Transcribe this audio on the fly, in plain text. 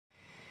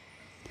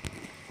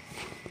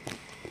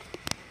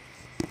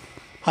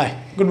Hi,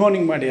 good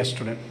morning my dear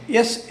student.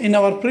 Yes, in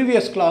our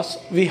previous class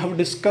we have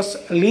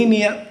discussed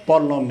linear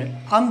polynomial.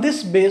 On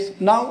this base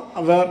now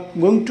we are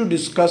going to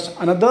discuss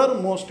another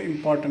most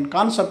important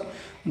concept,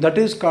 that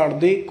is called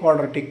the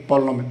quadratic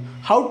polynomial.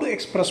 How to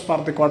express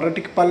for the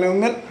quadratic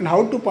polynomial and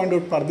how to find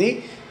out for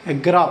the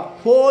graph.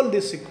 Whole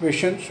this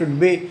equation should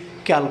be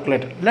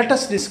calculated. Let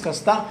us discuss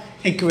the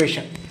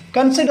equation.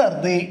 Consider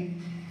the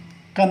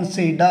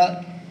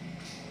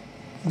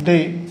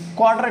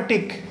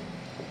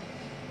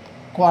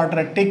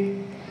quadratic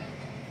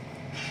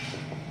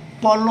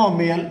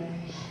polynomial.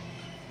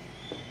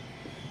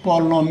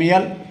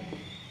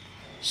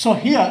 So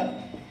here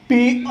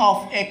p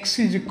of x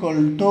is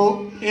equal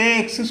to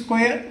ax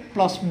square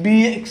plus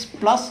bx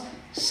plus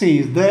c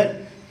is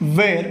there,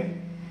 where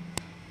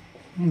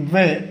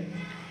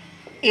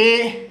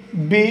a,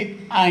 b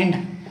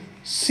and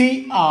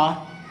c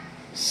are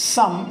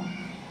some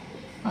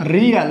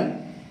real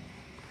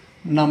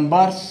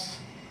numbers,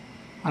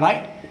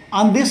 right?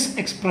 On this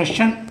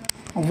expression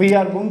we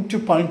are going to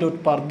point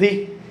out for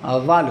the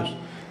values.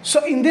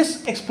 So in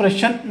this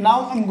expression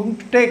now I'm going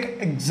to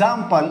take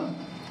example.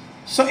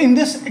 So in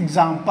this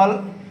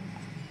example,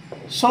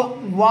 so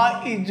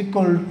y is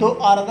equal to,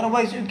 or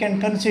otherwise you can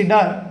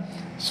consider,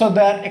 so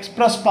they are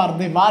expressed for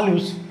the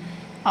values.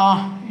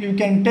 You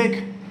can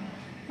take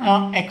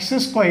x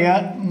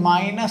square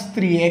minus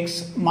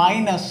 3x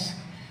minus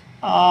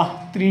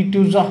 3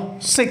 to the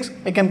 6.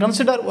 I can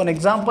consider one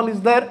example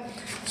is there.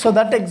 So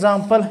that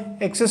example,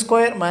 x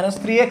square minus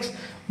 3x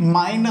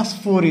minus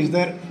 4 is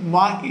there,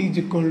 y is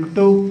equal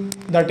to,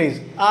 that is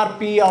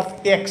rp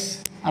of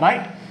x,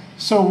 right?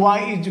 So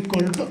y is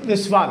equal to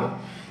this value.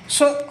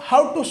 So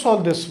how to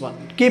solve this one?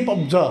 Keep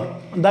observe,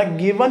 the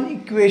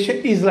given equation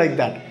is like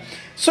that.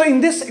 So in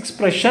this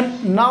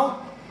expression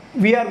now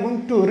we are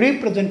going to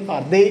represent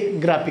for the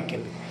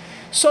graphically.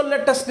 So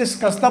let us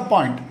discuss the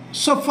point.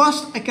 So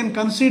first I can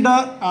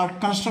consider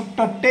construct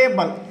a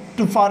table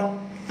to for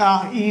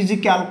easy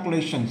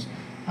calculations,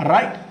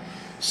 right?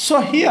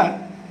 So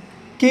here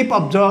keep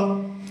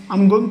observe,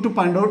 I'm going to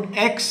find out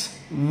x,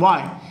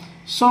 y.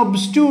 So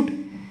substitute,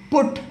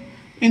 put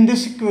in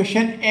this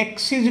equation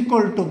x is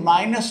equal to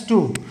minus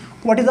 2.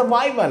 What is the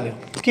y value?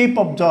 Keep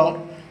observe.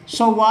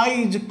 So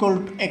y is equal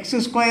to x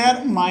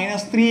square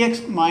minus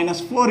 3x minus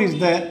 4 is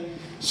there.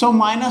 So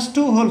minus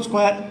 2 whole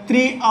square,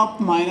 3 of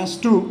minus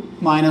 2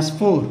 minus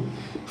 4.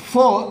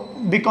 4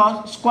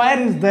 because square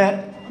is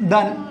there,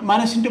 then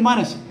minus into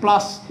minus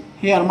plus,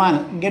 here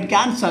minus, get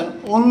cancelled,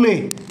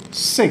 only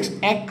 6.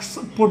 X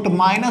put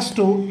minus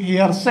 2,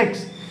 here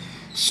 6.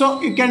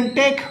 So you can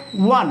take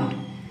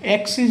 1,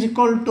 x is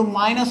equal to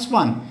minus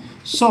 1.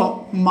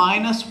 So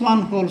minus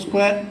 1 whole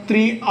square,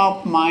 3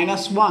 of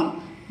minus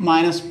 1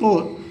 minus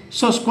 4.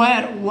 So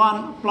square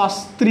 1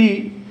 plus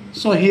 3,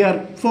 so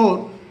here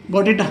 4,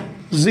 got it,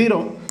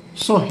 0.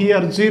 So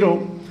here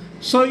 0.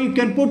 So you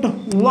can put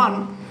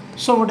 1.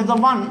 So what is the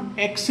 1?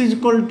 X is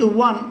equal to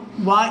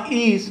 1, y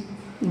is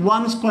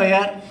 1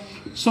 square.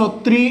 So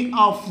 3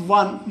 of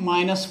 1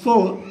 minus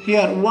 4,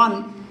 here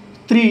 1,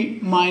 3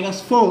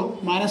 minus 4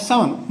 minus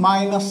 7,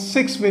 minus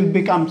 6 will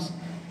becomes,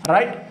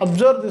 right?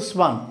 Observe this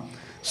one.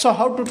 So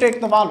how to take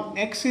the value?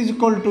 X is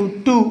equal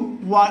to 2,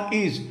 y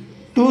is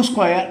 2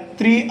 square,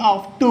 3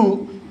 of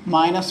 2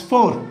 minus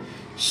 4.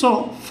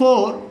 So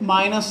 4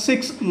 minus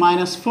 6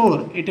 minus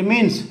 4, it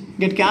means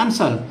get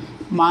cancelled,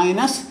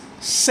 minus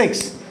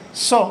 6.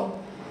 So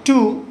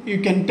 2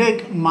 you can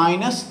take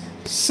minus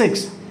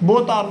 6,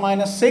 both are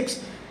minus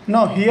 6.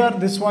 Now here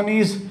this one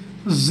is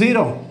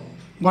 0,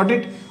 got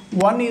it?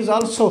 1 is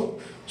also,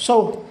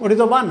 so what is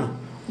the 1?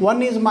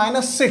 1 is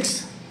minus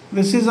 6,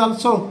 this is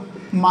also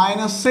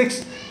minus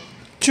 6.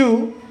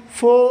 2,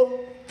 4,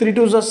 3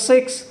 to the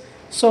 6,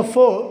 so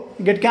 4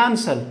 get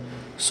cancelled.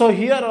 So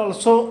here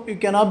also you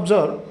can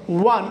observe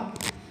 1,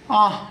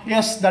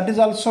 yes, that is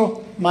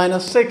also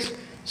minus 6.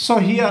 So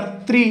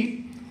here 3,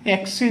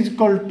 x is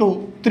equal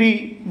to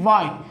 3,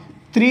 y,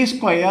 3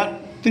 square,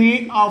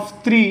 3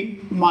 of 3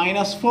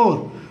 minus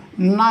 4,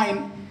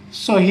 9.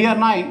 So here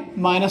 9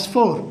 minus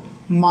 4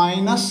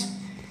 minus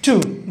 2.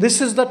 This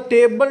is the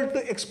table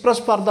to express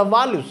for the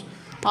values.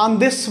 On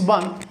this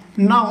one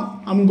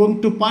now I'm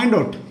going to find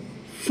out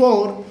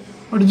 4.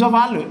 What is the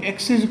value?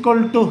 X is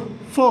equal to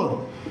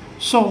 4.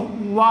 So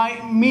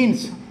y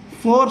means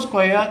 4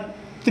 square,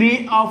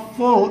 3 of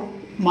 4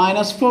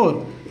 minus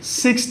 4,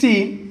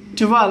 16,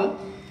 12,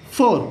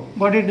 4.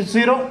 But it is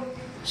 0.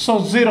 So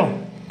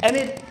 0.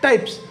 Any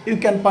types you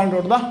can find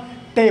out the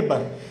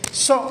table.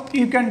 So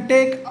you can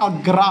take a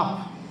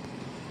graph,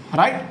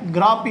 right?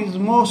 Graph is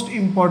most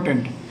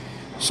important.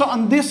 So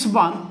on this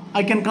one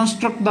I can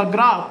construct the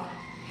graph.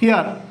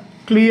 Here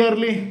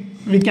clearly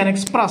we can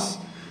express.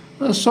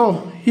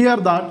 So here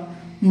that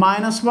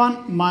minus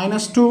 1,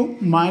 minus 2,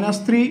 minus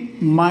 3,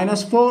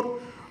 minus 4,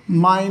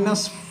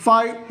 minus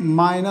 5,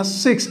 minus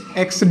 6,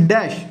 x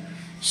dash.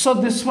 So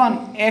this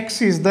one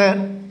x is there,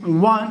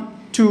 1,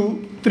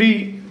 2,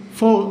 3,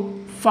 4,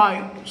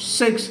 5,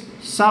 6,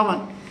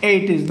 7,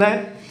 8 is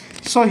there.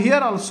 So here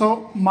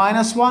also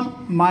minus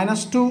 1,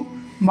 minus 2,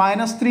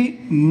 minus 3,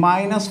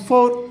 minus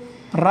 4,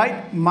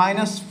 right,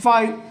 minus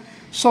 5.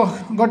 So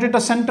got it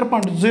a center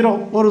point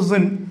 0,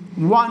 origin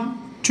 1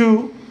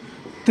 2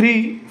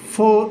 3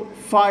 4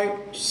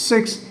 5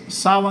 6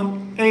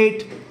 7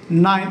 8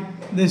 9.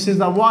 This is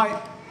the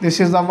y, this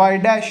is the y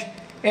dash,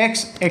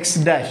 x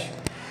dash.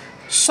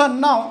 So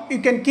now you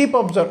can keep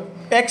observe,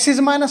 x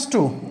is minus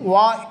 2,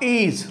 y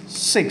is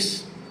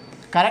 6,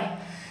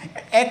 correct?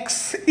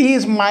 X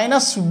is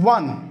minus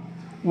 1,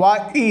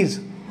 y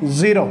is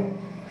 0.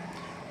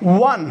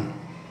 1,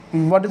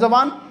 what is the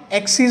 1?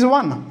 X is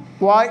 1,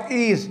 y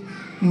is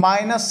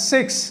minus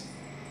 6,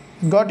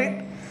 got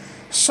it?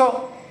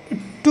 So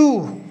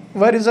 2,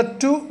 where is the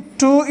 2?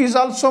 2 is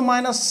also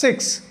minus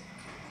 6,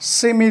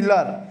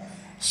 similar.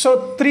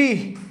 So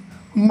 3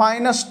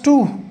 minus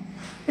 2,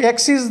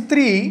 x is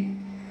 3,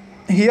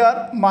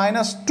 here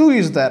minus 2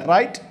 is there,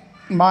 right?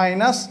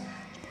 Minus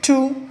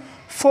 2,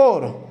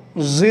 4,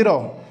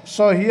 0.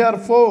 So here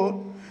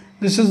 4,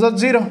 this is the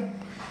 0,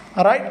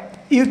 right?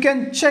 You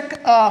can check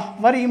a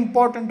very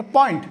important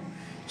point.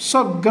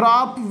 So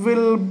graph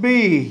will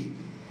be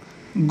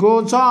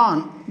goes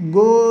on,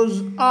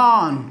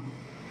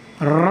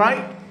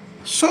 right?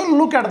 So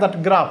look at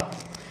that graph.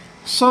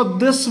 So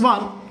this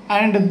one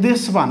and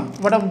this one,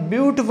 what a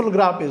beautiful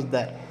graph is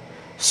there.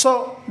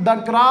 So the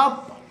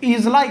graph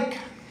is like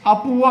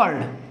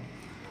upward.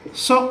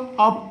 So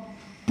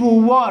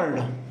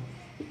upward,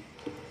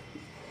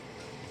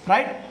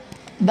 right?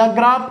 The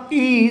graph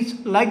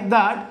is like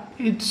that,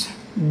 it's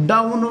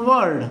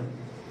downward,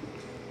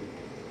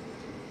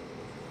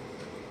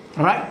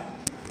 right?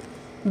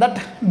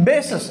 That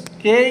basis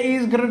a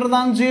is greater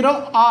than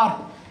 0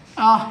 or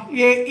a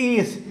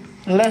is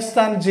less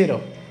than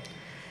 0.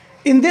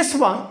 In this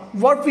one,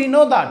 what we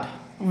know that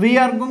we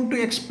are going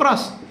to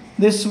express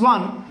this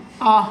one,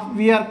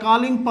 we are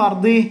calling for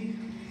the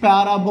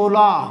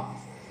parabola,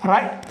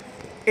 right?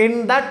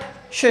 In that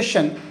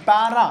session,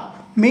 para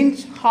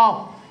means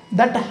half,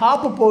 that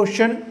half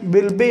portion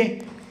will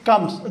be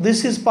comes.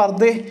 This is for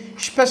the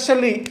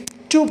specially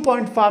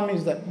 2-point form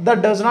is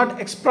that does not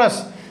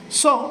express.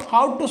 So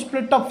how to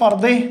split up for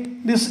the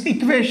this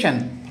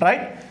equation,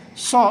 right?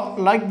 So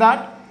like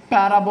that,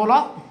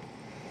 parabola.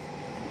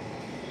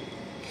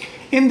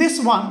 In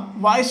this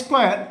one, y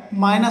square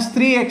minus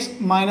 3x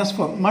minus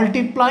 4,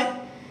 multiply,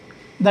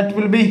 that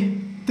will be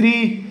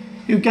 3,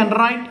 you can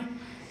write.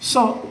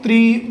 So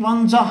 3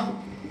 1s are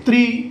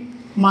 3,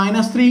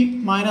 minus 3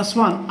 minus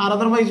 1, or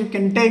otherwise you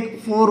can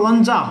take 4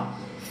 1s are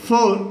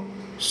 4.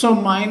 So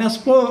minus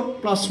 4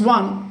 plus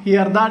 1,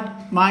 here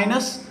that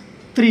minus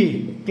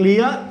 3,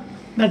 clear?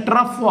 That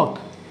rough work.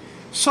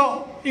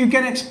 So you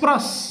can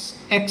express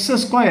x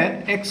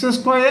square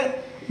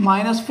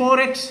minus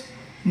 4x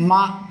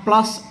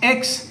plus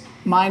x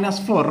minus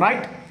 4,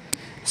 right?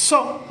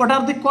 So what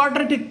are the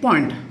quadratic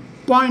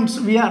points?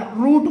 We are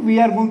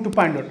going to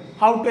find out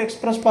how to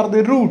express for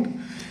the root.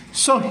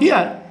 So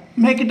here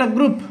make it a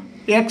group,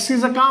 x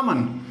is a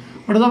common.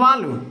 What is the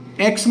value?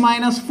 X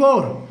minus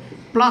 4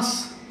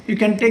 plus, you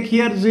can take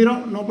here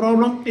 0, no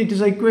problem, it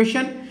is an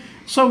equation.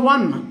 So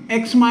 1,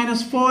 x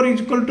minus 4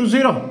 is equal to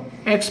 0,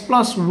 x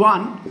plus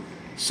 1.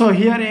 So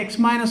here x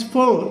minus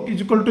 4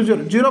 is equal to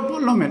 0. 0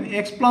 polynomial,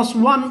 x plus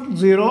 1,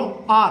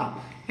 0, or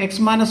x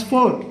minus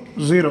 4,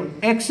 0.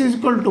 X is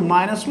equal to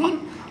minus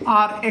 1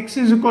 or x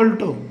is equal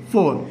to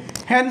 4.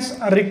 Hence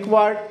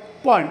required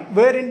point.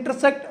 Where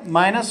intersect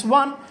minus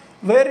 1,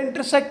 where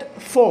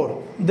intersect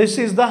 4. This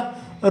is the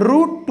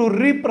root to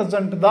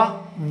represent the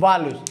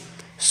values.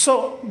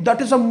 So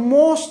that is a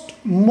most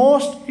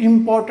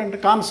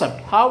important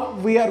concept. How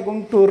we are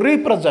going to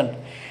represent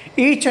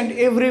each and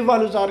every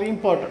values are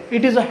important.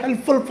 It is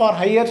helpful for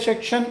higher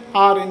section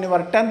or in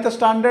our 10th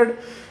standard.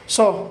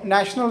 So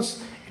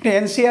nationals,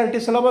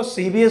 NCERT syllabus,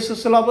 CBSE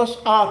syllabus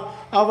or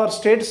our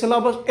state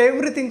syllabus,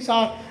 everything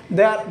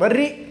they are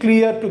very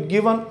clear to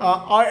given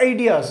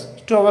ideas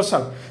to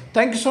ourselves.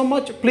 Thank you so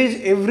much. Please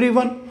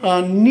everyone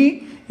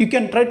you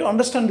can try to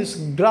understand this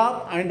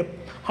graph and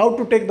how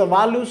to take the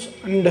values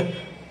and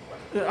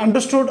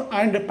understood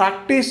and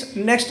practice.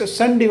 Next,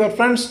 send your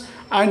friends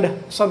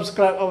and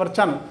subscribe our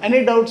channel.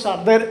 Any doubts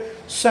are there,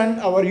 send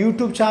our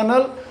YouTube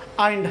channel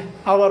and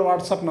our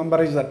WhatsApp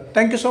number is there.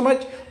 Thank you so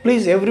much.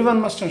 Please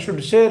everyone must and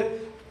should share.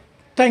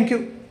 Thank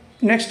you.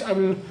 Next I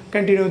will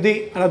continue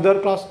the another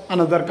class,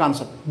 another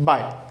concept.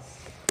 Bye.